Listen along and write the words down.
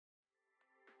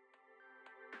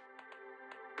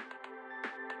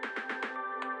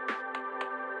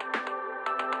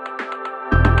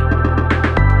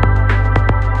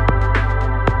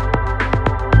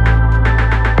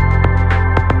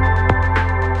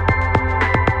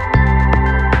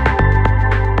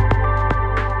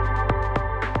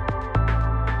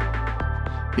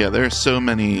Yeah, there are so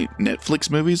many Netflix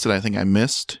movies that I think I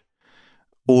missed,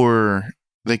 or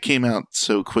they came out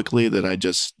so quickly that I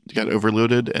just got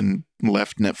overloaded and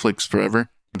left Netflix forever.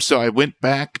 So I went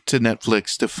back to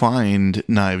Netflix to find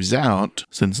Knives Out,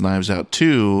 since Knives Out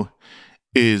 2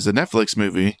 is a Netflix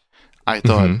movie. I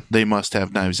thought they must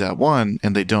have Knives Out 1,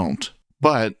 and they don't.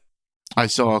 But I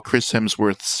saw Chris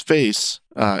Hemsworth's face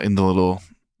in the little,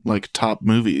 like, top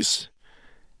movies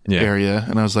area,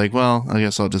 and I was like, well, I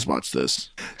guess I'll just watch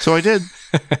this. So I did.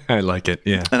 I like it,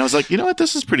 yeah. And I was like, you know what,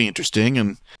 this is pretty interesting,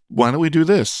 and why don't we do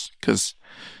this? Because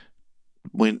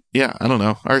I don't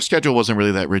know. Our schedule wasn't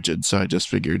really that rigid, so I just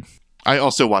figured. I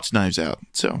also watched Knives Out,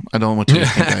 so I don't want you to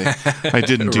think I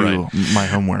didn't do my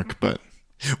homework, but...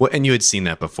 Well, and you had seen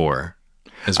that before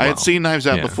as well. I had seen Knives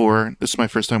Out before. This is my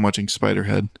first time watching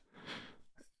Spiderhead.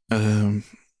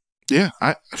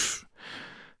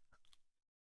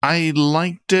 I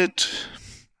liked it.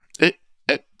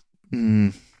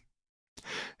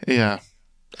 Yeah.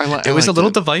 It was a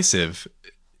little divisive.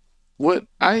 What?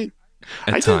 I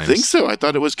didn't think so. I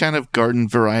thought it was kind of garden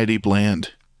variety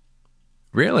bland.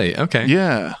 Really? Okay.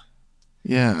 Yeah.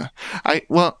 I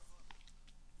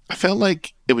felt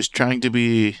like it was trying to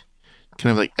be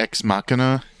kind of like Ex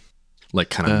Machina.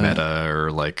 Like kind of meta,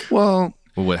 or like, well,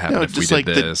 what happened if we did like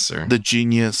this? Or the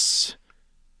genius,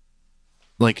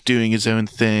 like, doing his own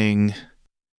thing.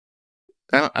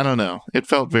 I don't know. It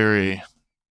felt very...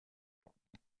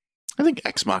 I think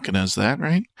Ex Machina is that,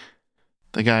 right?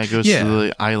 The guy goes to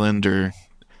the island or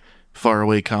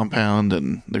faraway compound,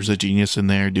 and there's a genius in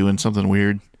there doing something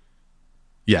weird.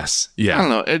 Yes. Yeah. I don't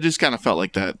know. It just kind of felt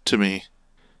like that to me.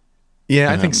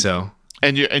 Yeah, I think so.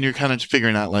 And you're kind of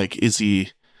figuring out, like, is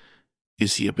he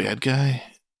a bad guy?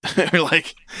 Or,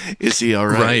 like, is he all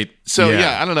right? Right. So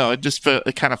I don't know.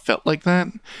 It kind of felt like that,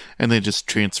 and they just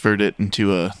transferred it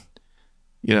into a,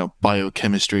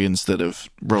 biochemistry instead of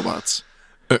robots.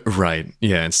 Right.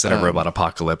 Yeah. Instead of robot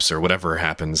apocalypse or whatever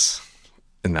happens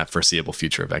in that foreseeable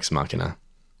future of Ex Machina.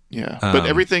 Yeah. But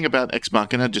everything about Ex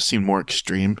Machina just seemed more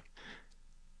extreme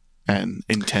and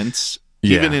intense,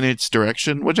 even in its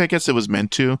direction, which I guess it was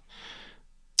meant to.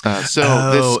 This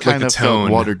kind of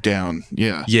felt watered down.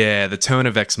 Yeah. Yeah. The tone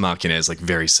of Ex Machina is like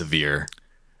very severe.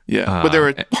 Yeah. But there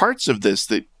were parts of this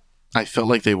that I felt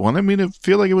like they wanted me to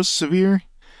feel like it was severe,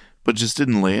 but just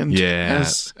didn't land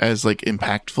as like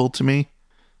impactful to me.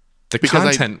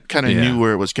 Because content, I kind of knew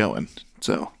where it was going.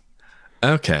 So,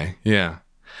 okay, yeah,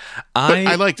 but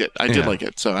I liked it. I did like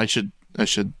it. So I should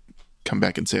come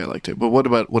back and say I liked it. But what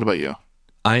about you?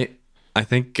 I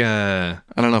think I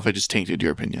don't know if I just tainted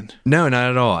your opinion. No,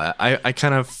 not at all. I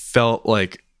kind of felt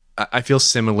like I feel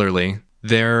similarly.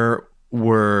 There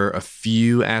were a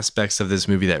few aspects of this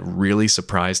movie that really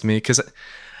surprised me, because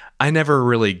I never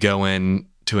really go in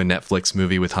to a Netflix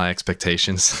movie with high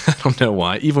expectations. I don't know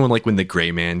why. Even when The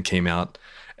Gray Man came out,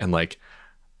 and like,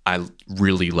 I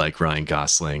really like Ryan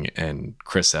Gosling and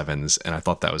Chris Evans, and I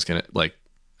thought that was gonna, like,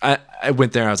 I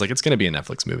went there, I was like, it's gonna be a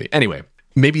Netflix movie. Anyway,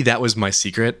 maybe that was my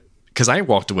secret, because I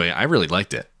walked away, I really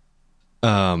liked it.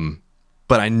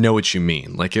 But I know what you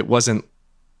mean. Like, it wasn't,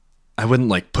 I wouldn't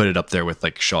like put it up there with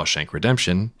like Shawshank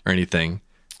Redemption or anything,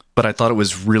 but I thought it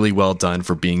was really well done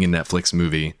for being a Netflix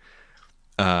movie.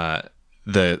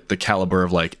 The caliber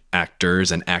of like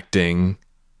actors and acting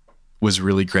was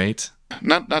really great.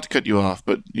 Not to cut you off,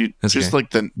 but That's just okay.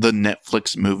 like the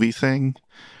Netflix movie thing.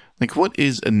 Like, what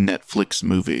is a Netflix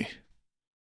movie?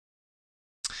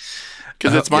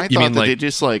 Because it's my thought that they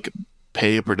just like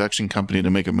pay a production company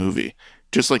to make a movie,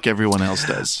 just like everyone else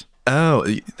does. Oh,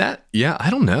 I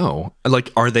don't know.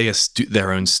 Like, are they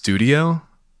their own studio?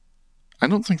 I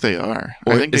don't think they are.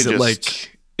 Or I think is it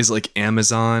like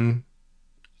Amazon?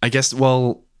 I guess,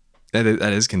 well, that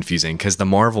is confusing, because the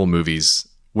Marvel movies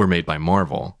were made by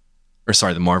Marvel. Or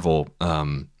sorry, the Marvel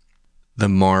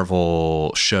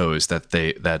shows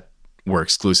that were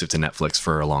exclusive to Netflix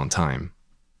for a long time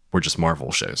were just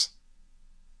Marvel shows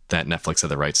that Netflix had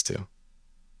the rights to.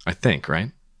 I think, right?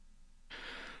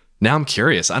 Now I'm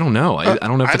curious. I don't know. I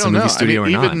don't know if it's a movie studio or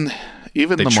not.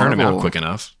 Even they the churn them Marvel, out quick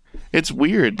enough. It's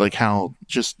weird, like, how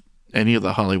just any of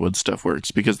the Hollywood stuff works,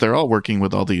 because they're all working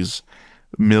with all these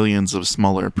millions of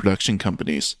smaller production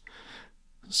companies.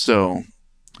 So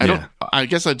I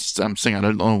guess I'm saying I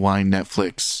don't know why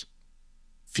Netflix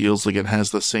feels like it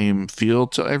has the same feel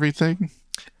to everything.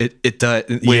 It does.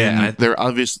 They're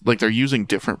obvious, like, they're using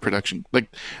different production.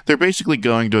 Like, they're basically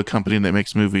going to a company that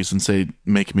makes movies and say,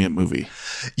 make me a movie.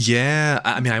 Yeah.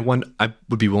 I mean, I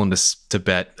would be willing to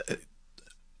bet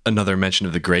another mention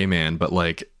of The Gray Man, but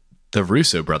like, the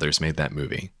Russo brothers made that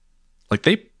movie. Like,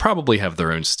 they probably have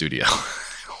their own studio.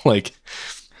 Like,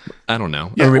 I don't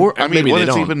know. Yeah, or I mean, maybe what they is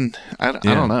don't. even? I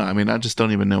don't know. I mean, I just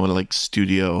don't even know what like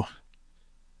studio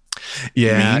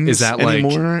Yeah, means is that like?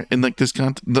 anymore. In like this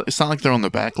content, it's not like they're on the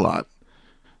back lot.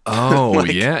 Oh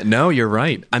Like, yeah, no, you're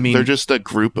right. I they're mean, just a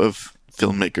group of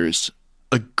filmmakers.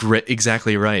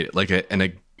 exactly right. Like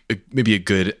maybe a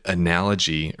good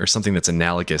analogy or something that's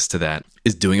analogous to that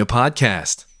is doing a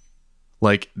podcast.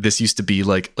 Like this used to be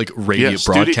like radio, Yeah,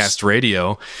 broadcast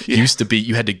radio Yeah. used to be,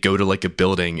 you had to go to like a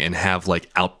building and have like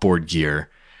outboard gear.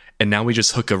 And now we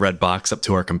just hook a red box up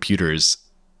to our computers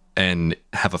and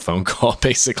have a phone call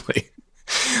basically.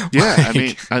 Yeah, I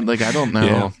Like, mean, I don't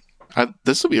know.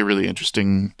 This would be a really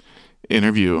interesting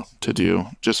interview to do,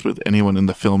 just with anyone in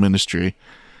the film industry,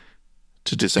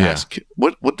 to just Yeah. ask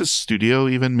what does studio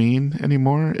even mean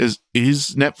anymore? Is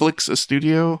Netflix a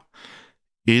studio?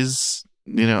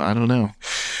 I don't know.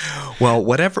 well,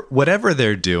 whatever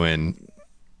they're doing,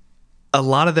 a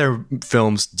lot of their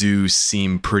films do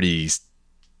seem pretty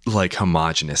like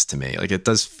homogenous to me. Like it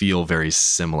does feel very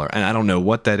similar. And I don't know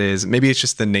what that is. Maybe it's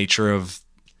just the nature of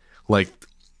like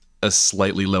a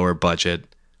slightly lower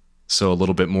budget. So a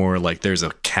little bit more like there's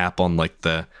a cap on like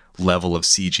the level of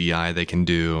CGI they can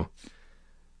do.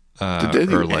 Did they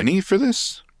do or like any for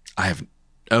this?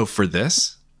 for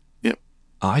this? Yep.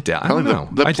 I doubt. I Probably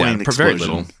don't know. the I plane doubt. Very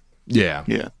explosion. little. Yeah.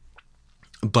 Yeah.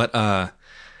 But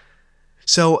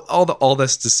so all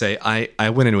this to say, I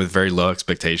went in with very low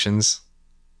expectations,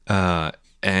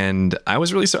 and I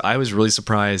was really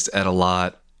surprised at a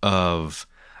lot of.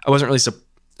 I wasn't really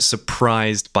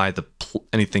surprised by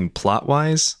anything plot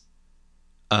wise,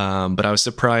 but I was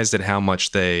surprised at how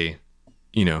much they,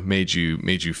 made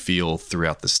you feel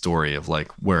throughout the story of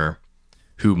like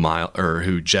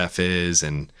who Jeff is,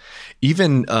 and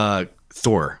even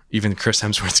Thor, even Chris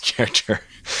Hemsworth's character.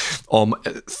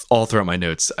 All throughout my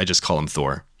notes, I just call him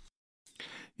Thor.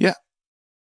 Yeah,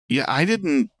 I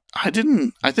didn't.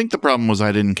 I think the problem was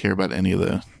I didn't care about any of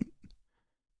the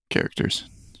characters.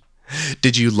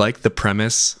 Did you like the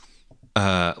premise?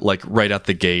 Like right out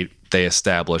the gate, they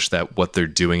established that what they're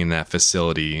doing in that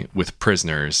facility with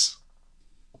prisoners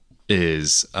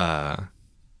is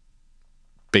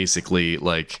basically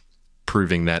like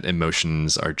proving that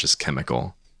emotions are just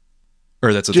chemical,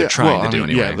 or that's what they're trying to do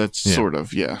anyway. Yeah, that's sort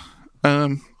of, yeah.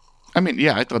 I mean,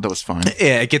 yeah, I thought that was fine.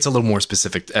 Yeah, it gets a little more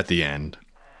specific at the end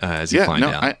as you find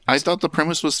out. I thought the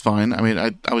premise was fine. I mean,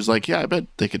 I was like, yeah, I bet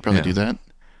they could probably do that.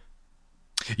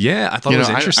 Yeah, I thought it was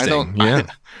interesting.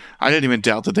 I didn't even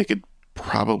doubt that they could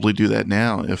probably do that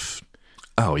now if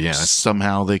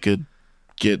somehow they could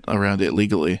get around it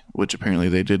legally, which apparently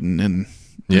they didn't in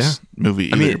this movie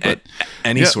either. I mean, but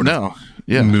any sort of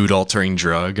mood altering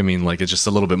drug. I mean, like it's just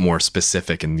a little bit more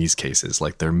specific in these cases.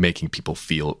 Like they're making people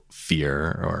feel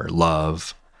fear or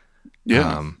love.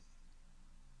 Yeah.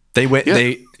 They went.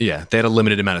 They had a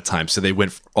limited amount of time, so they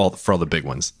went for all the big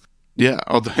ones. Yeah.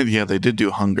 Although, they did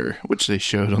do Hunger, which they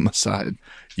showed on the side.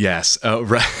 Yes. Oh,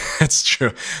 right. That's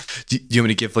true. Do you want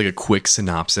me to give like a quick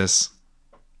synopsis,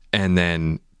 and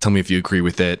then tell me if you agree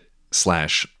with it /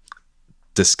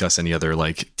 discuss any other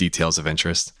like details of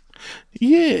interest?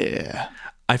 Yeah.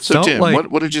 I So, felt Tim, like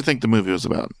what did you think the movie was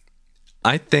about?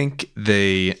 I think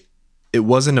it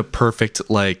wasn't a perfect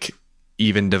like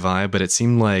even divide, but it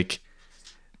seemed like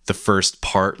the first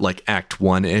part, like Act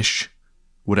 1-ish,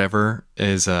 whatever,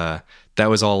 is that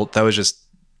was just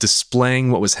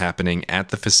displaying what was happening at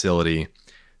the facility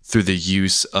through the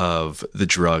use of the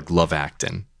drug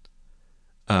Lovactin.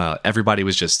 Everybody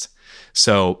was just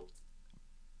so.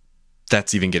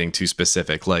 That's even getting too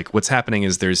specific. Like what's happening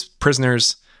is there's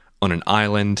prisoners on an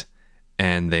island,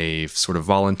 and they've sort of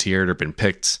volunteered or been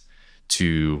picked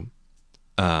to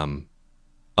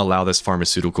allow this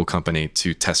pharmaceutical company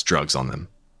to test drugs on them.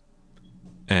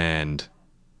 And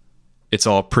it's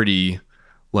all pretty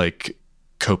like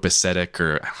copacetic,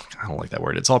 or I don't like that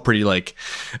word. It's all pretty like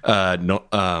like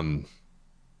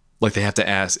they have to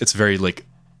ask. It's very like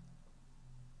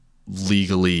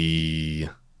legally.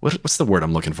 What's the word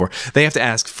I'm looking for? They have to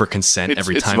ask for consent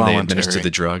every time they administer the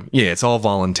drug. Yeah, it's all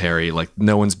voluntary. Like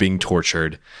no one's being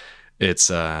tortured. It's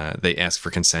they ask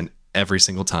for consent every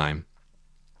single time,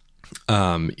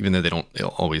 even though they don't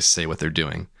always say what they're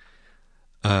doing.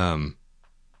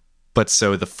 But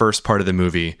so the first part of the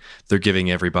movie, they're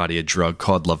giving everybody a drug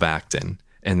called Lovactin,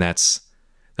 and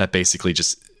that basically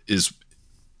just is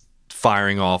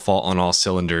firing off on all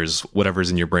cylinders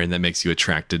whatever's in your brain that makes you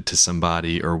attracted to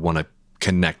somebody or want to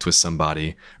connect with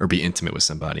somebody or be intimate with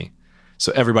somebody.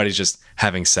 So everybody's just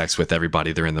having sex with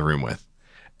everybody they're in the room with.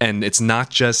 And it's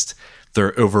not just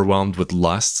they're overwhelmed with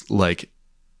lust. Like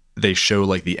they show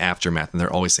like the aftermath, and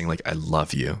they're always saying like, "I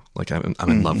love you," like I'm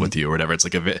in love with you, or whatever. It's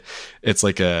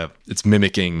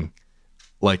mimicking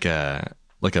like a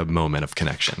moment of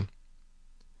connection.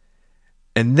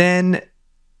 And then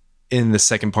in the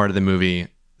second part of the movie,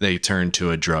 they turn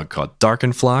to a drug called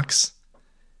Darkenfloxx,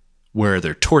 where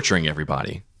they're torturing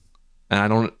everybody. And I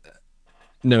don't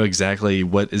know exactly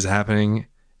what is happening.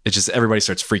 It's just everybody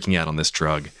starts freaking out on this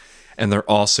drug, and they're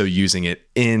also using it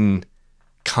in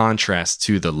contrast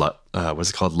to the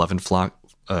what's it called, Love and Flock.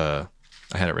 I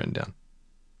had it written down.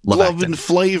 Love and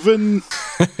Flavin.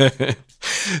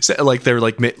 So like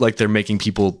they're making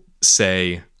people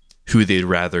say who they'd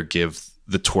rather give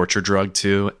the torture drug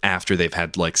to after they've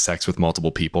had like sex with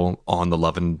multiple people on the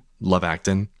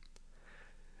Love-Acton.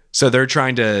 So they're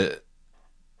trying to.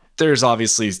 There's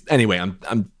obviously, anyway,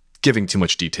 I'm giving too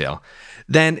much detail.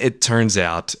 Then it turns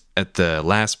out at the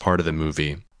last part of the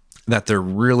movie that they're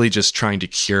really just trying to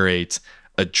curate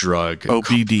a drug.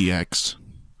 OBDX.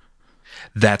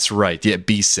 That's right. Yeah,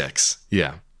 B6.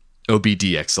 Yeah.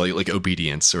 OBDX, like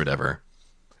obedience or whatever.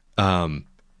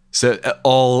 So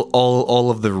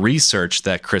all of the research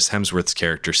that Chris Hemsworth's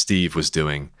character Steve was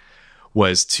doing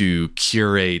was to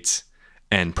curate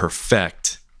and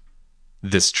perfect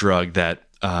this drug that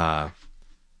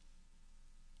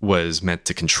was meant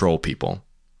to control people,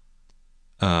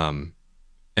 and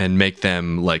make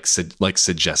them like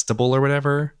suggestible or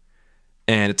whatever.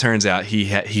 And it turns out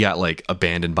he got like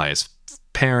abandoned by his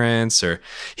parents, or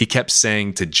he kept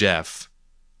saying to Jeff,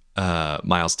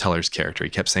 Miles Teller's character, he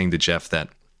kept saying to Jeff that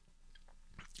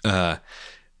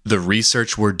the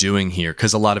research we're doing here,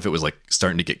 because a lot of it was like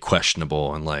starting to get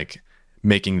questionable and like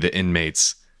making the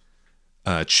inmates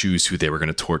choose who they were going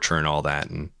to torture and all that.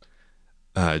 And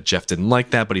Jeff didn't like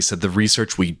that, but he said the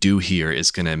research we do here is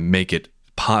going to make it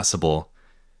possible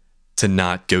to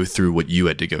not go through what you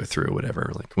had to go through, or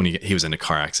whatever. Like when he was in a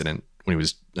car accident when he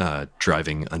was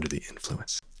driving under the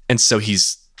influence. And so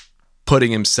he's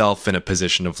putting himself in a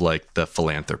position of like the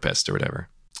philanthropist or whatever.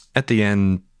 At the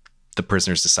end, the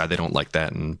prisoners decide they don't like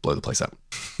that and blow the place up.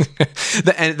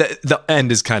 The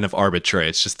end is kind of arbitrary.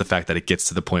 It's just the fact that it gets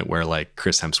to the point where like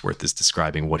Chris Hemsworth is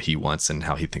describing what he wants and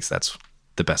how he thinks that's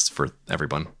the best for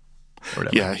everyone. Or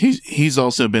whatever. Yeah, he's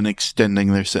also been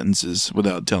extending their sentences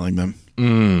without telling them,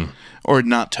 or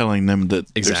not telling them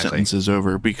that their sentence is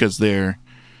over, because they're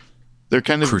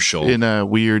kind of crucial in a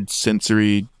weird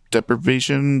sensory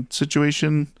deprivation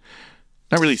situation.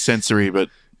 Not really sensory, but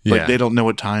like they don't know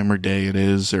what time or day it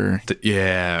is, or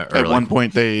at one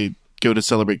point they go to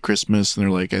celebrate Christmas and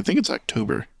they're like, I think it's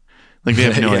October. Like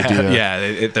they have no idea.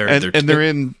 Yeah, they're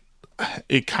in.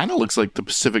 It kind of looks like the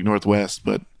Pacific Northwest,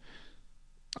 but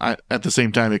at the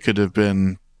same time, it could have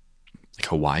been like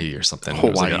Hawaii or something. Hawaii,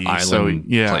 it was like an island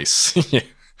place.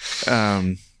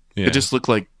 It just looked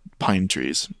like pine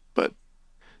trees, but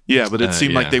it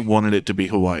seemed like they wanted it to be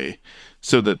Hawaii,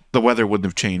 so that the weather wouldn't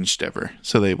have changed ever,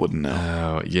 so they wouldn't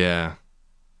know. Oh yeah.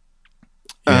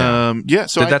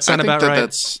 So did that sound about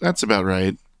right? That's about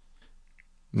right.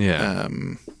 Yeah.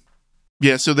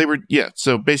 So they were. Yeah.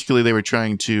 So basically, they were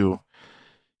trying to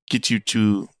get you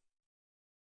to.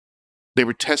 They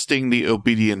were testing the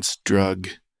obedience drug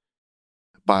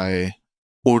by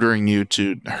ordering you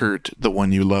to hurt the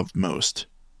one you love most.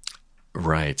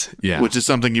 Right. Yeah. Which is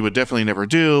something you would definitely never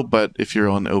do, but if you're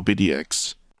on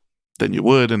OBDX, then you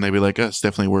would, and they'd be like, this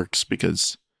definitely works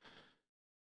because,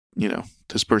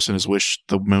 this person has wished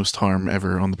the most harm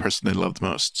ever on the person they love the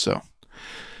most. So,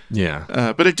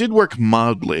 yeah. But it did work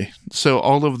mildly. So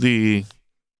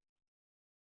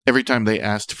every time they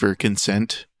asked for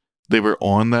consent, they were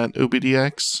on that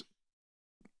OBDX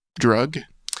drug.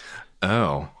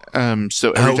 Oh.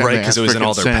 So every time because it was in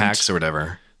all their packs or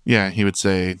whatever. Yeah, he would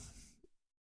say,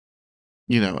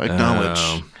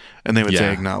 acknowledge, and they would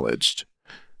say acknowledged.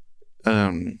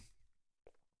 So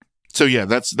yeah,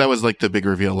 that was like the big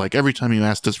reveal. Like every time you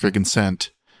asked us for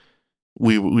consent,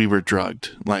 we were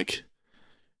drugged. Like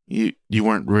you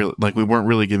weren't really, like we weren't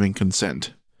really giving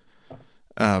consent.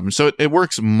 So it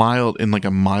works in like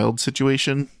a mild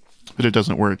situation, but it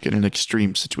doesn't work in an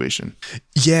extreme situation.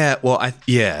 Yeah, well, I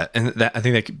think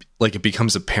that like it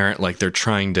becomes apparent, like they're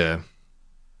trying to.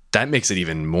 That makes it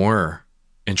even more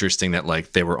interesting that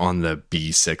like they were on the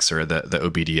B6 or the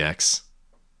OBDX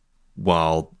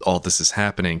while all this is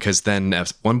happening, because then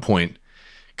at one point,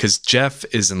 because Jeff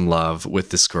is in love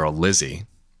with this girl Lizzie,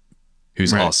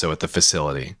 who's also at the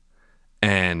facility,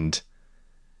 and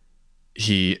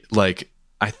he like.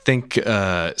 I think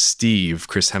Steve,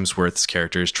 Chris Hemsworth's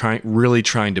character, is really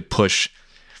trying to push.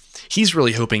 He's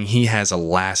really hoping he has a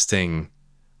lasting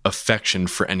affection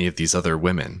for any of these other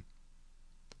women.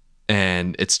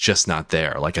 and it's just not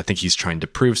there. Like, I think he's trying to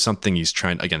prove something. He's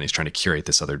trying to curate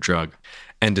this other drug.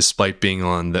 And despite being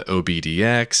on the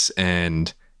OBDX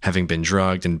and having been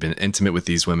drugged and been intimate with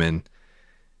these women,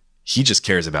 he just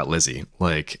cares about Lizzie.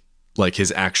 Like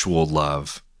his actual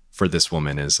love for this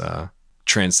woman is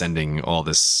transcending all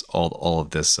of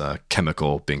this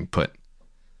chemical being put,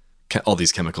 all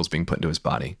these chemicals being put into his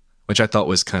body, which I thought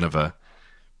was kind of a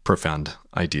profound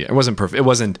idea. It wasn't perfect. It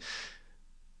wasn't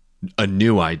a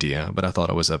new idea, but I thought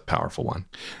it was a powerful one.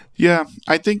 Yeah,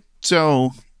 I think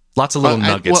so. Lots of little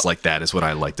nuggets like that is what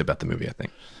I liked about the movie, I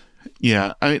think.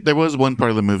 Yeah, there was one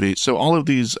part of the movie. So all of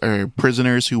these are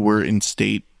prisoners who were in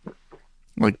state,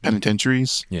 like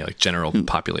penitentiaries. Yeah, like general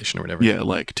population or whatever. Yeah,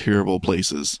 like terrible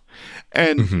places.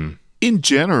 And in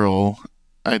general,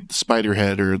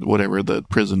 Spiderhead or whatever the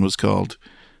prison was called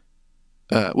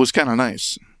was kind of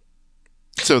nice.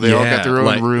 So they all got their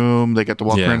own room. They got to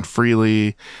walk around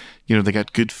freely. You know, they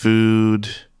got good food.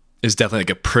 It's definitely like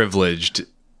a privileged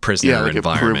prisoner like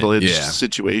environment. A privileged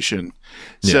situation.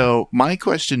 So my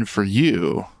question for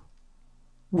you,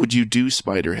 would you do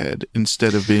Spiderhead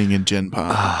instead of being in Gen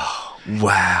Pop? Oh,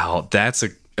 wow. That's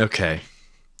okay.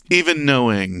 Even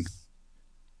knowing,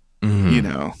 you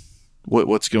know,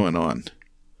 what's going on.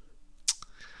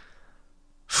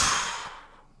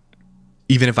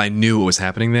 Even if I knew what was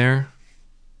happening there?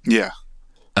 Yeah.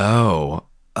 Oh.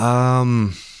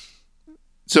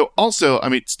 So also, I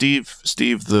mean, Steve,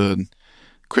 the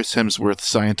Chris Hemsworth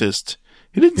scientist,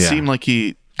 he didn't seem like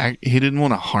he didn't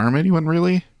want to harm anyone,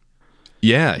 really.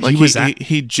 Yeah, like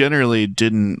he generally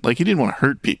didn't, like, he didn't want to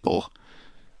hurt people.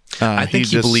 I think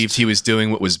he believed he was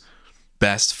doing what was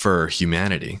best for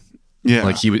humanity. Yeah,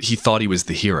 like he thought he was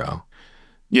the hero.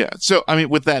 Yeah. So I mean,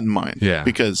 with that in mind,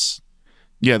 because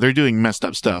they're doing messed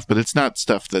up stuff, but it's not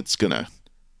stuff that's gonna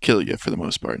kill you for the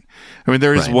most part. I mean,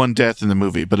 there is one death in the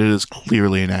movie, but it is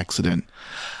clearly an accident.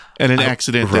 And an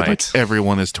accident that like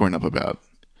everyone is torn up about.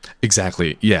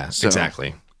 Exactly. Yeah,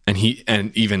 exactly.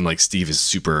 And even like Steve is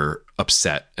super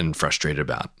upset and frustrated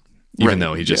about, even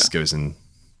though he just goes and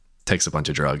takes a bunch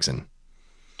of drugs and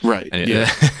So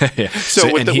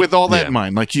with all that in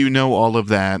mind, like, you know, all of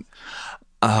that,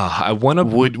 I want to.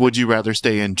 Would you rather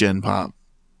stay in Gen Pop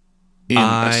in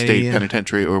a state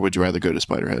penitentiary, or would you rather go to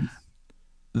Spiderhead?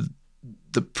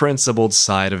 The principled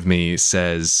side of me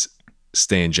says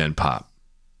stay in Gen Pop.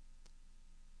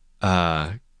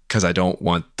 Because I don't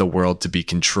want the world to be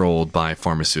controlled by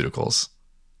pharmaceuticals.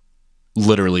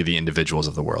 Literally the individuals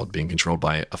of the world being controlled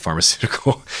by a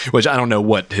pharmaceutical, which I don't know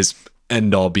what his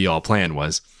end-all be-all plan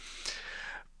was.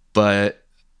 But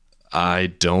I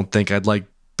don't think I'd like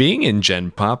being in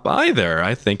Gen Pop either.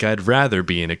 I think I'd rather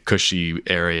be in a cushy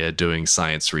area doing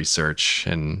science research,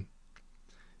 and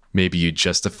maybe you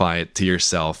justify it to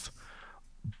yourself.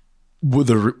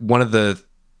 One of the...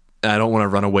 I don't want to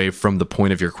run away from the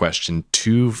point of your question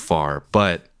too far,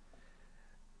 but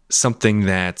something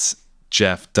that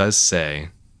Jeff does say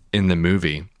in the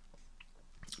movie,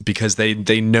 because they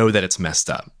know that it's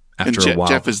messed up after a while.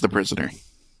 Jeff is the prisoner.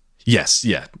 Yes,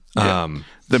 yeah.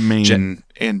 The main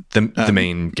the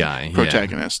main guy,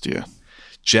 protagonist. Yeah.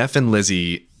 Jeff and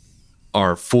Lizzie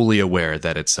are fully aware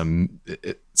that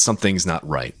something's not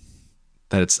right.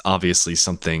 That it's obviously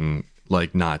something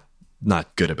like not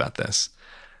good about this.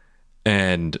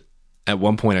 And at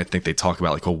one point, I think they talk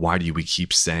about like, well, why do we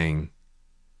keep saying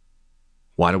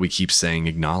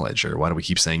acknowledge, or why do we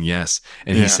keep saying yes?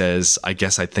 And he says, I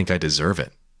guess I think I deserve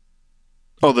it.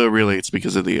 Although really it's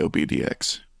because of the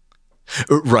OBDX.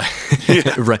 Right.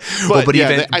 Yeah. Right. But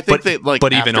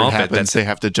even off it, they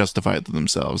have to justify it to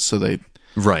themselves. So they've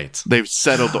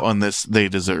settled on this. They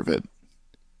deserve it.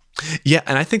 Yeah.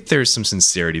 And I think there's some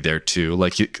sincerity there too.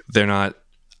 Like they're not,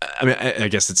 I mean, I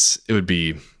guess it's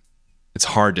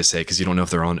hard to say because you don't know if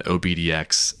they're on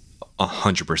OBDX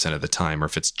 100% of the time, or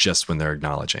if it's just when they're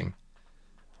acknowledging.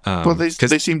 Well, they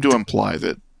seem to imply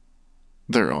that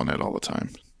they're on it all the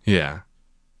time. Yeah,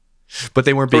 but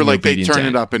they weren't being obedient. They turn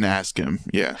it up and ask him.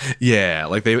 Yeah, yeah.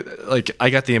 I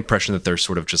got the impression that they're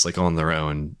sort of just like on their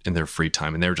own in their free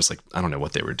time, and they were just like, I don't know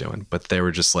what they were doing, but they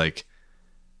were just like,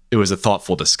 it was a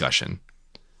thoughtful discussion.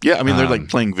 Yeah, I mean, they're like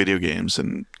playing video games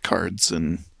and cards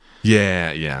and.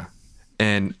 Yeah.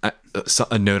 And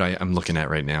a note I'm looking at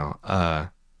right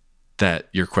now that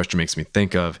your question makes me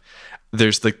think of,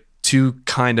 there's the two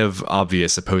kind of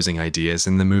obvious opposing ideas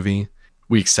in the movie.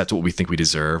 We accept what we think we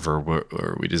deserve,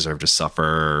 or we deserve to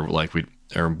suffer,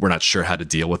 or we're not sure how to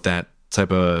deal with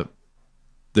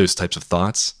those types of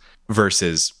thoughts,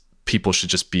 versus people should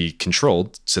just be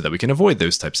controlled so that we can avoid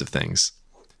those types of things,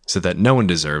 so that no one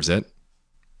deserves it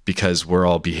because we're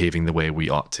all behaving the way we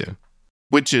ought to.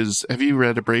 Which is, have you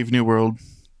read A Brave New World?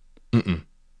 Mm-mm.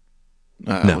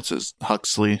 No. What's his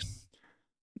Huxley?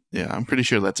 Yeah, I'm pretty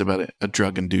sure that's about it. A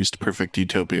drug-induced perfect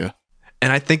utopia.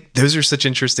 And I think those are such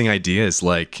interesting ideas.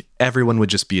 Like everyone would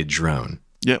just be a drone.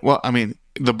 Yeah, well, I mean,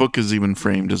 the book is even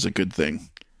framed as a good thing.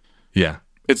 Yeah.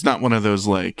 It's not one of those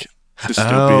like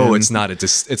dystopian. Oh, it's not a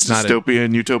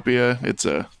dystopian utopia. It's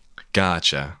a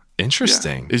gotcha.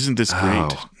 Interesting. Yeah. Isn't this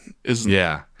great? Oh. Isn't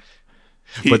Yeah.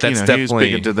 But that's definitely, he was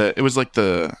big into the. It was like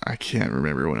I can't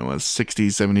remember when it was, 60s,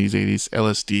 70s, 80s,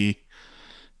 LSD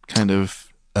kind of.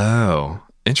 Oh,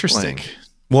 interesting.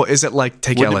 Well, is it like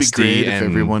take wouldn't LSD it be great and if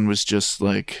everyone was just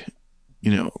like,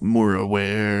 more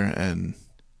aware and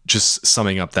just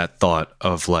summing up that thought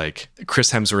of like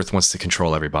Chris Hemsworth wants to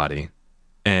control everybody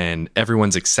and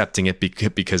everyone's accepting it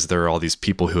because there are all these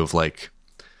people who have like,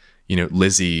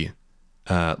 Lizzie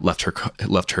left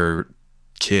her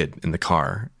kid in the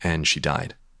car and she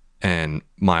died, and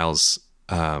Miles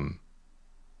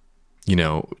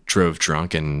drove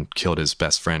drunk and killed his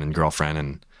best friend and girlfriend,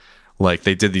 and like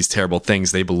they did these terrible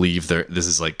things. They believe this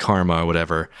is like karma or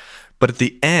whatever, but at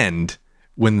the end,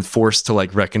 when forced to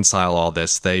like reconcile all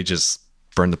this, they just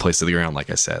burn the place to the ground. Like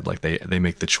I said, like they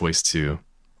make the choice to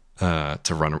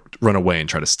run away and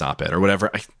try to stop it or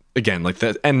whatever. Again, like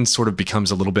the end sort of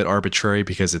becomes a little bit arbitrary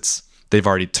because they've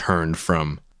already turned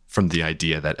from the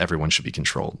idea that everyone should be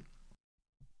controlled,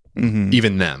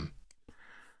 even them.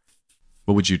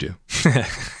 What would you do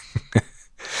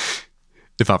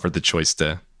if offered the choice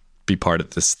to be part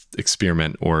of this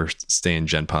experiment or stay in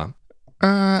Gen Pop?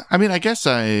 I mean, I guess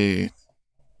I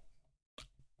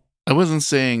wasn't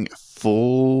saying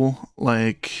full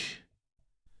knowledge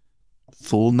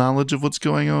of what's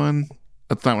going on.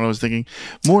 That's not what I was thinking.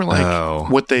 More like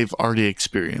what they've already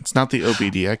experienced, not the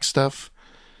OBDX stuff.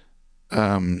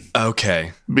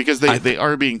 Okay. Because they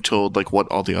are being told like what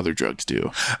all the other drugs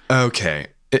do. Okay.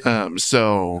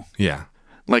 So yeah,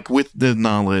 like with the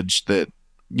knowledge that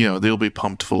they'll be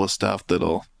pumped full of stuff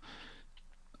that'll,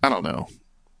 I don't know,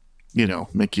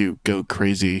 make you go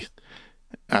crazy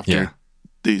after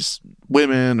these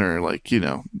women, or like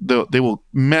they will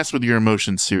mess with your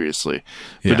emotions seriously,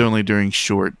 but only during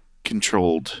short,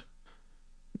 controlled,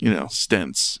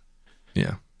 stints.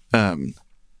 Yeah.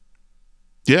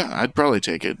 Yeah, I'd probably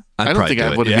take it. I don't think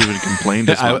I would have even complained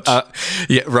as much.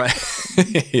 Yeah, right.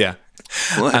 Yeah.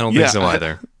 I don't think so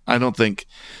either. I don't think,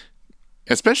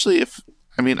 especially if,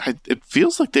 it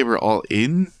feels like they were all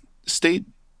in state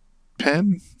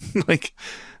pen. like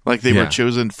they were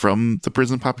chosen from the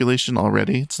prison population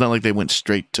already. It's not like they went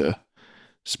straight to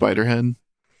Spiderhead.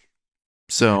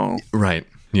 So. Right.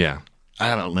 Yeah.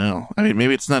 I don't know.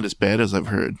 Maybe it's not as bad as I've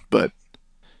heard, but.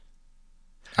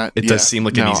 It does seem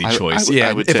like an easy choice.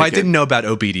 If I didn't know about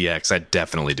OBDX, I'd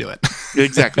definitely do it.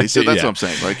 Exactly. So that's what I'm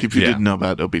saying. Like if you didn't know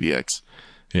about OBDX.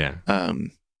 Yeah.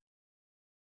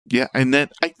 Yeah, and then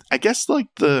I guess like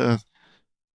the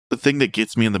thing that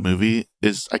gets me in the movie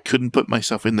is I couldn't put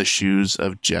myself in the shoes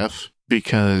of Jeff,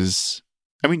 because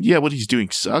what he's doing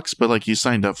sucks, but like he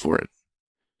signed up for it.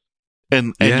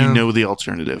 And the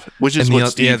alternative, which is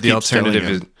what Steve the alternative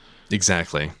is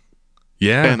exactly.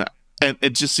 Yeah. And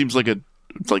it just seems like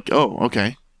it's like, oh,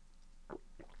 okay.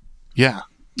 Yeah,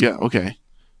 okay.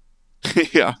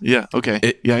 yeah,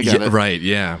 okay. I got it. Right,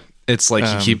 yeah. It's like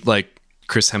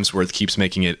Chris Hemsworth keeps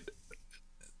making it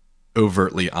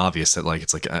overtly obvious that like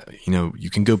it's like you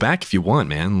can go back if you want,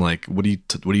 man. Like what are you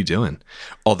doing?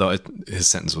 Although his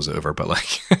sentence was over, but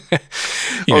like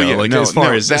as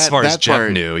far as Jeff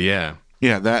part, knew, yeah,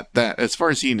 that as far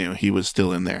as he knew, he was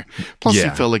still in there. Plus, he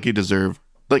felt like he deserved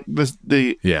like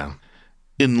the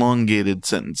elongated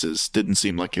sentences didn't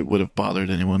seem like it would have bothered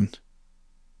anyone,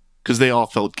 because they all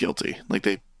felt guilty. Like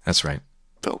that's right,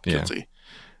 felt guilty.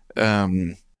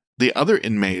 The other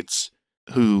inmates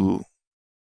who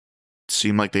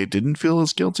seemed like they didn't feel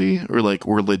as guilty, or like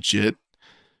were legit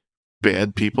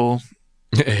bad people.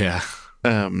 Yeah.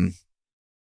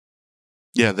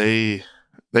 They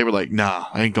were like, nah,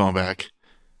 I ain't going back.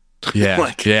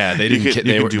 Yeah. They didn't.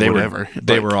 They were whatever.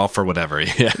 They were all for whatever.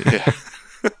 Yeah. Yeah.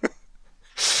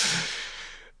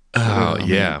 Oh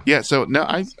yeah. Yeah. So no,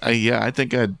 I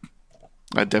think I'd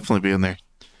definitely be in there.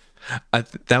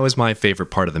 That was my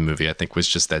favorite part of the movie. I think was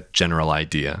just that general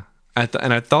idea.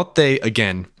 And I thought they,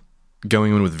 again,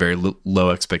 going in with very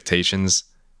low expectations,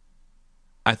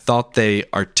 I thought they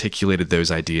articulated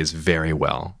those ideas very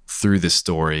well through the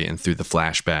story and through the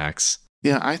flashbacks.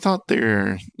 Yeah, I thought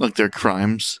their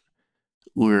crimes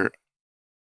were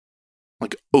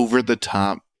like over the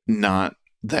top, not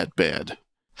that bad.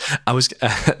 I was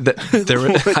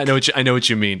I know what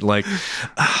you mean. Like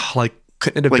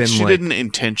couldn't it have been she didn't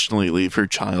intentionally leave her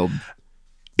child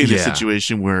in a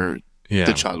situation where Yeah.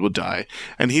 the child would die.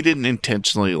 And he didn't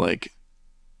intentionally, like,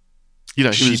 he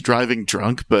was driving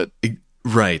drunk, but,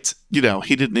 right.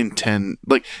 he didn't intend,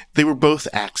 like, they were both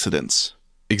accidents.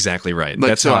 Exactly right. Like,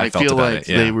 That's so how I felt feel about like it.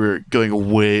 Yeah. they were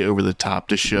going way over the top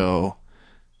to show,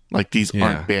 like, these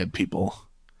aren't bad people.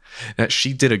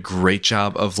 She did a great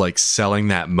job of, like, selling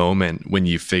that moment when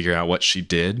you figure out what she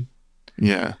did.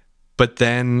 Yeah. But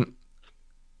then,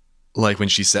 like, when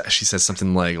she says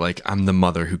something like, I'm the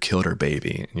mother who killed her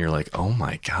baby. And you're like, oh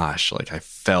my gosh. Like, I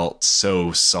felt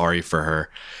so sorry for her.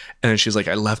 And then she's like,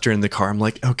 I left her in the car. I'm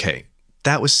like, okay,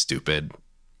 that was stupid.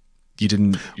 You're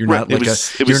Right. not like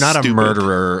you're not stupid. a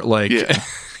murderer. Like, Yeah.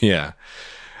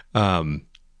 yeah.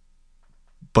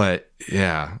 But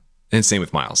yeah. And same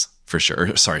with Miles, for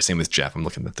sure. Sorry, same with Jeff. I'm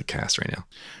looking at the cast right now.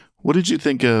 What did you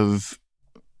think of,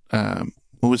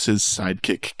 what was his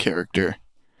sidekick character?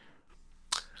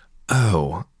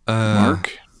 Oh.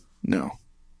 Mark? No.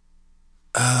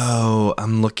 Oh,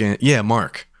 I'm looking. Yeah,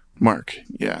 Mark. Mark,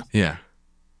 yeah. Yeah.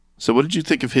 So what did you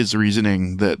think of his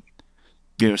reasoning that,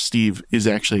 Steve is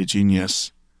actually a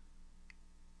genius?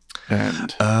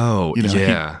 And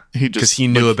yeah. He because just he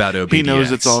knew about OBDX. He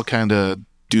knows it's all kind of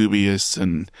dubious,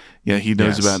 and he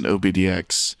knows about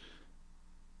OBDX.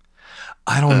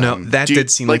 I don't know. That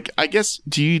did seem like I guess.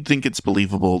 Do you think it's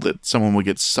believable that someone would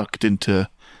get sucked into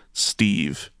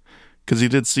Steve? Because he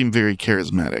did seem very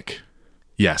charismatic.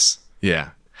 Yes. Yeah.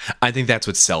 I think that's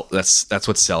what that's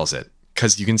what sells it.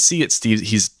 Because you can see it.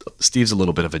 Steve's a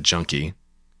little bit of a junkie.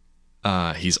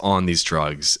 He's on these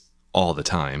drugs all the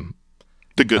time.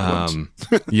 The good ones.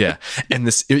 Yeah. And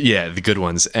the good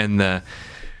ones. And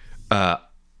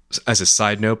as a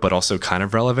side note, but also kind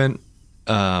of relevant,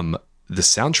 the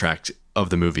soundtrack of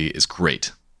the movie is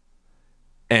great.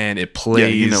 And it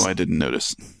plays... Yeah, I didn't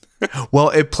notice. Well,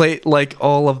 it played like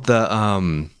all of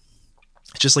the...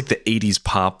 just like the 80s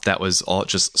pop that was all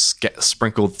just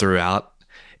sprinkled throughout.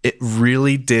 It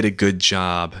really did a good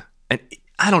job. And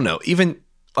I don't know, even...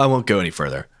 I won't go any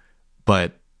further.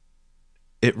 But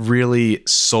it really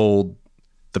sold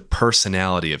the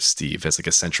personality of Steve as like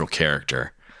a central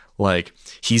character. Like,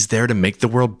 he's there to make the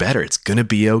world better. It's going to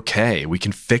be okay. We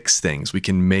can fix things. We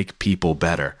can make people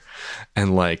better.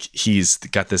 And like, he's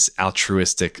got this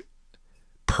altruistic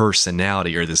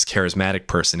personality, or this charismatic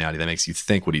personality that makes you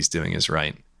think what he's doing is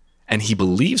right. And he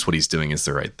believes what he's doing is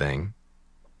the right thing.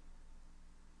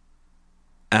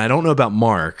 And I don't know about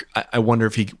Mark. I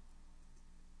wonder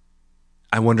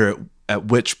at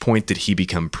which point did he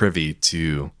become privy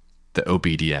to the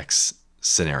OBDX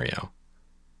scenario?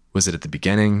 Was it at the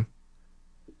beginning?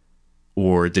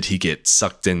 Or did he get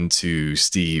sucked into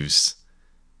Steve's,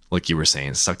 like you were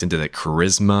saying, sucked into that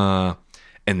charisma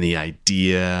and the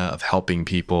idea of helping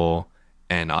people?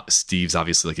 And Steve's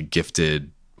obviously like a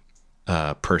gifted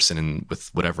person with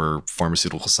whatever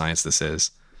pharmaceutical science this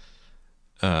is.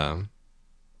 And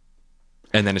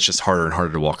then it's just harder and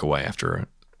harder to walk away after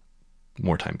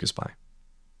more time goes by.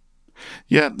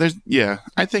 Yeah,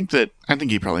 I think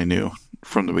he probably knew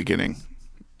from the beginning.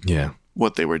 Yeah.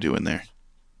 What they were doing there.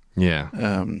 Yeah.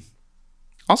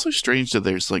 Also strange that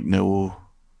there's like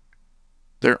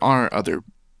there are other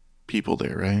people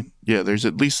there, right? Yeah, there's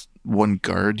at least one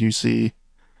guard you see.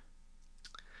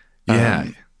 Yeah.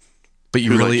 But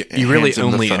you really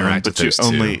only interact with those two.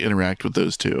 Only interact with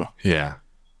those two. Yeah.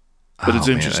 But it's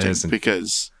interesting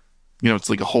because, it's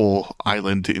like a whole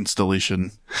island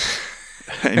installation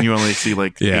and you only see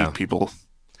like 8 people.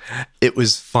 It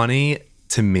was funny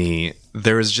to me.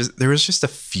 There was just a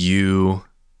few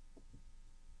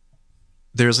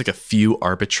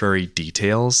arbitrary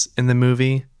details in the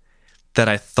movie that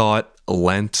I thought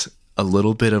lent a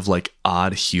little bit of like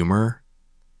odd humor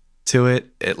to it.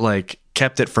 It like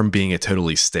kept it from being a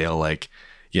totally stale, like,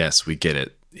 yes, we get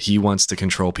it. He wants to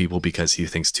control people because he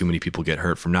thinks too many people get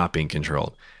hurt from not being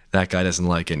controlled. That guy doesn't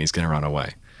like it and he's going to run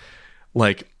away.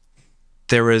 Like,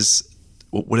 there was,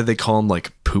 what did they call him?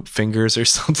 Like poop fingers or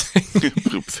something?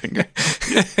 Poop finger.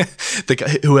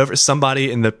 Yeah.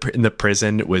 Somebody in the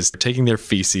prison was taking their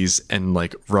feces and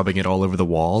like rubbing it all over the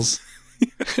walls.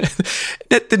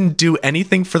 That didn't do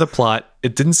anything for the plot.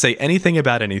 It didn't say anything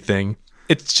about anything.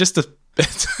 It's just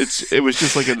it was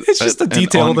just like it's just a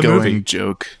detail of the movie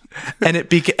joke. And it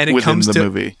comes to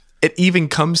movie. It even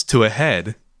comes to a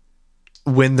head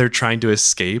when they're trying to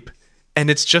escape, and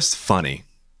it's just funny.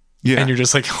 Yeah. And you're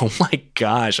just like, oh my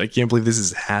gosh, I can't believe this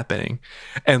is happening.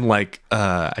 And like,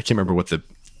 I can't remember what the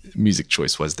music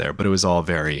choice was there, but it was all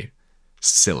very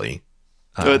silly.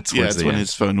 It's when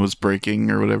his phone was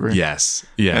breaking or whatever. Yes.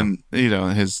 Yeah. And,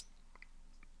 his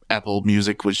Apple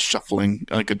Music was shuffling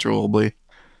uncontrollably.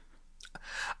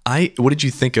 What did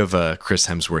you think of Chris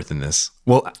Hemsworth in this?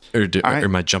 Well, or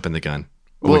am I jumping the gun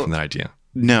away from that idea?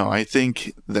 No, I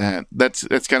think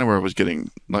that's kind of where I was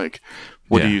getting. Like,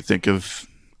 what do you think of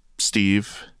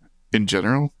Steve in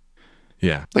general?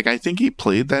 Yeah. Like, I think he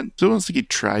played that. It's almost like he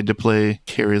tried to play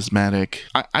charismatic.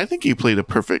 I think he played a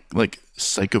perfect, like,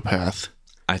 psychopath.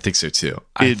 I think so, too.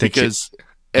 I think he was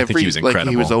incredible. Like,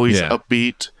 he was always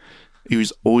upbeat. He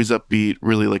was always upbeat,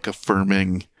 really, like,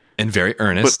 affirming. And very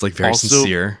earnest, like, very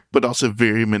sincere. But also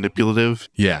very manipulative.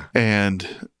 Yeah.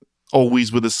 And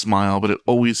always with a smile, but it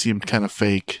always seemed kind of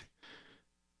fake.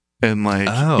 And, like,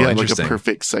 like a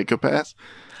perfect psychopath.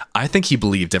 I think he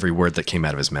believed every word that came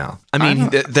out of his mouth. I mean,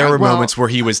 there were moments where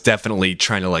he was definitely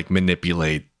trying to like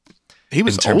manipulate. He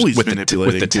was always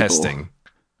manipulating with the testing.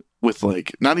 With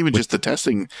like, not even just the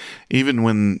testing, even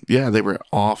when they were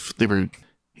off.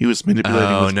 He was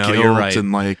manipulating with guilt. You're right.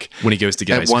 And like when he goes to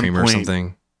get ice cream or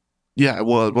something. Yeah,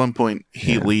 well, at one point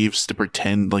he leaves to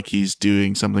pretend like he's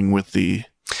doing something with the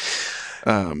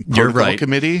protocol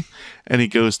committee, and he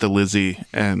goes to Lizzie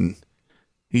and.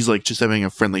 He's like just having a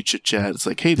friendly chit chat. It's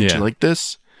like, hey, did you like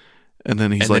this? And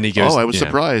then he's like, I was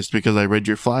surprised because I read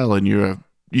your file and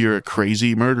you're a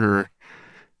crazy murderer.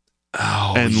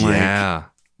 Oh, and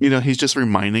like, he's just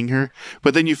reminding her.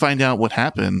 But then you find out what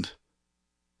happened.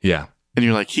 Yeah. And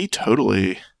you're like, he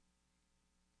totally,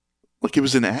 like it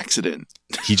was an accident.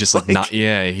 He just like knocked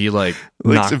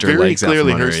her legs out from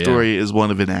under her story is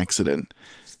one of an accident.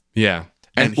 Yeah.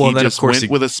 And he just went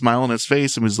with a smile on his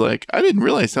face and was like, I didn't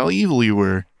realize how evil you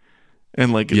were.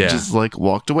 And like, just like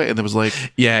walked away. And it was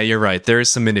like, yeah, you're right. There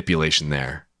is some manipulation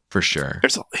there for sure.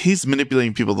 He's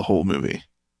manipulating people the whole movie.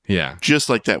 Yeah. Just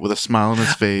like that with a smile on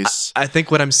his face. I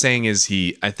think what I'm saying is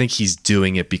I think he's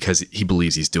doing it because he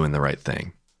believes he's doing the right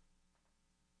thing.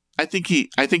 I think he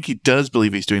does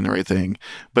believe he's doing the right thing,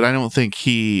 but I don't think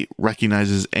he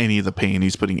recognizes any of the pain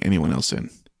he's putting anyone else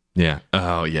in. Yeah.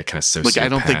 Oh, yeah. Kind of so. Like I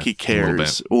don't think he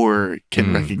cares or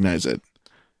can recognize it.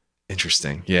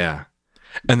 Interesting. Yeah.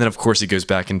 And then of course he goes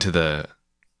back into the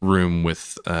room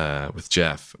with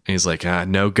Jeff, and he's like,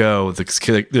 no go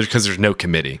because there's no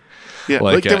committee. Yeah.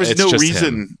 Like there was no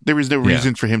reason. Him. There was no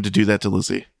reason for him to do that to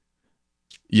Lizzie.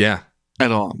 Yeah.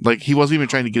 At all. Like he wasn't even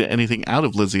trying to get anything out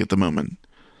of Lizzie at the moment.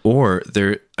 Or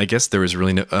I guess there was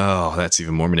really no. Oh, that's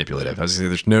even more manipulative. I was going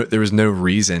to say there was no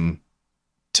reason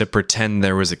to pretend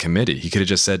there was a committee. He could have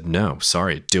just said, no,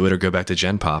 sorry, do it or go back to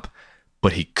Gen Pop.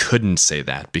 But he couldn't say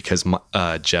that because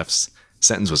Jeff's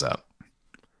sentence was up.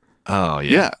 Oh,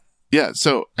 yeah. Yeah.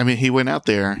 So, I mean, he went out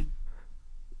there.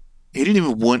 He didn't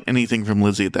even want anything from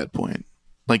Lizzie at that point.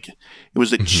 Like, it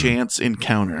was a chance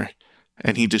encounter,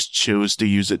 and he just chose to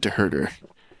use it to hurt her.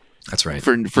 That's right.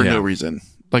 For no reason.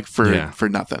 Like, for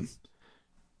nothing.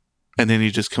 And then he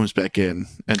just comes back in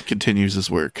and continues his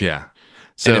work. Yeah.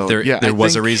 So, and if there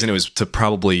was a reason, it was to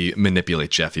probably manipulate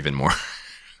Jeff even more.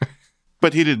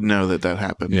 But he didn't know that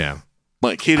happened. Yeah.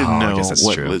 Like, he didn't know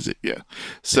what true. Lizzie... Yeah.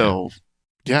 So,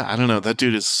 I don't know. That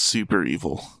dude is super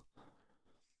evil.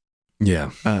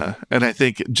 Yeah. And I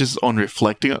think just on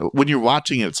reflecting... When you're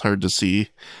watching it, it's hard to see,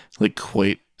 like,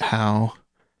 quite how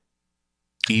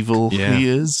evil he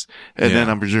is. And then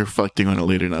I'm just reflecting on it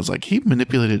later, and I was like, he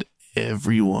manipulated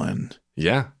everyone.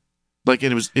 Yeah. Like,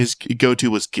 and it was his go-to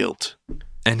was guilt.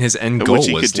 And his end goal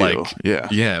was like,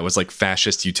 it was like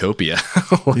fascist utopia.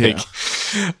 But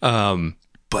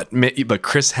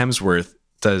Chris Hemsworth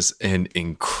does an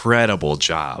incredible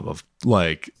job of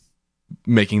like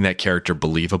making that character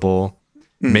believable,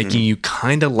 making you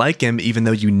kind of like him, even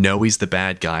though you know he's the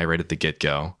bad guy right at the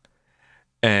get-go.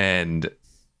 And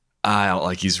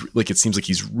it seems like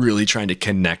he's really trying to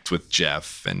connect with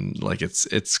Jeff, and like it's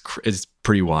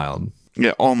pretty wild.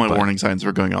 Yeah, all my warning signs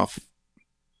were going off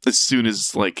as soon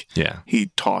as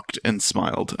he talked and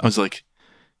smiled. I was like,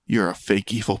 "You're a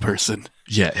fake evil person."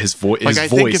 Yeah, his voice. Like I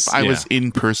think if I was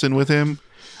in person with him,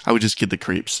 I would just get the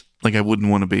creeps. Like I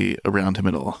wouldn't want to be around him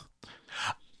at all.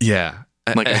 Yeah,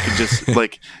 like I could just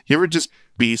like you ever just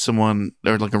be someone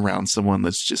or like around someone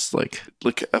that's just like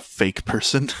a fake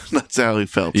person. That's how he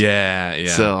felt. Yeah.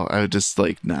 So I would just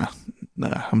like nah,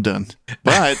 I'm done.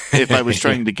 But if I was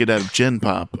trying to get out of Gen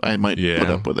Pop, I might put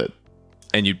up with it.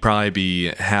 And you'd probably be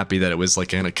happy that it was like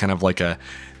kind of like a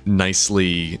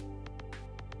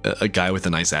guy with a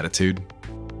nice attitude,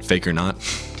 fake or not.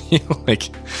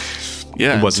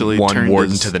 It wasn't one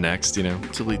warden to the next,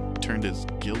 Until he turned his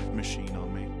guilt machine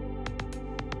on me.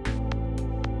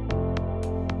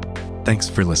 Thanks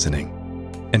for listening.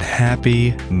 And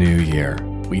Happy New Year.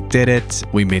 We did it.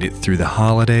 We made it through the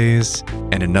holidays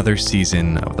and another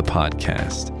season of the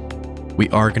podcast. We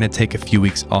are going to take a few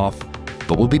weeks off,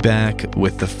 But we'll be back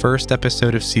with the first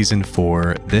episode of season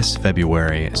 4 this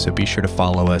February, so be sure to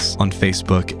follow us on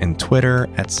Facebook and Twitter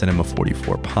at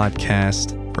Cinema44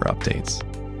 Podcast for updates.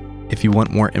 If you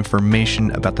want more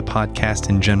information about the podcast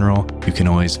in general, you can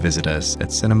always visit us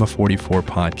at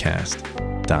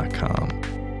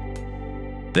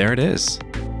cinema44podcast.com. There it is.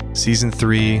 Season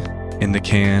 3 in the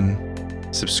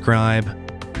can. Subscribe,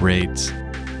 rate,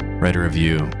 write a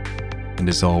review. And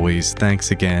as always,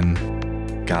 thanks again.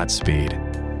 Godspeed,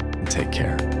 and take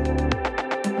care.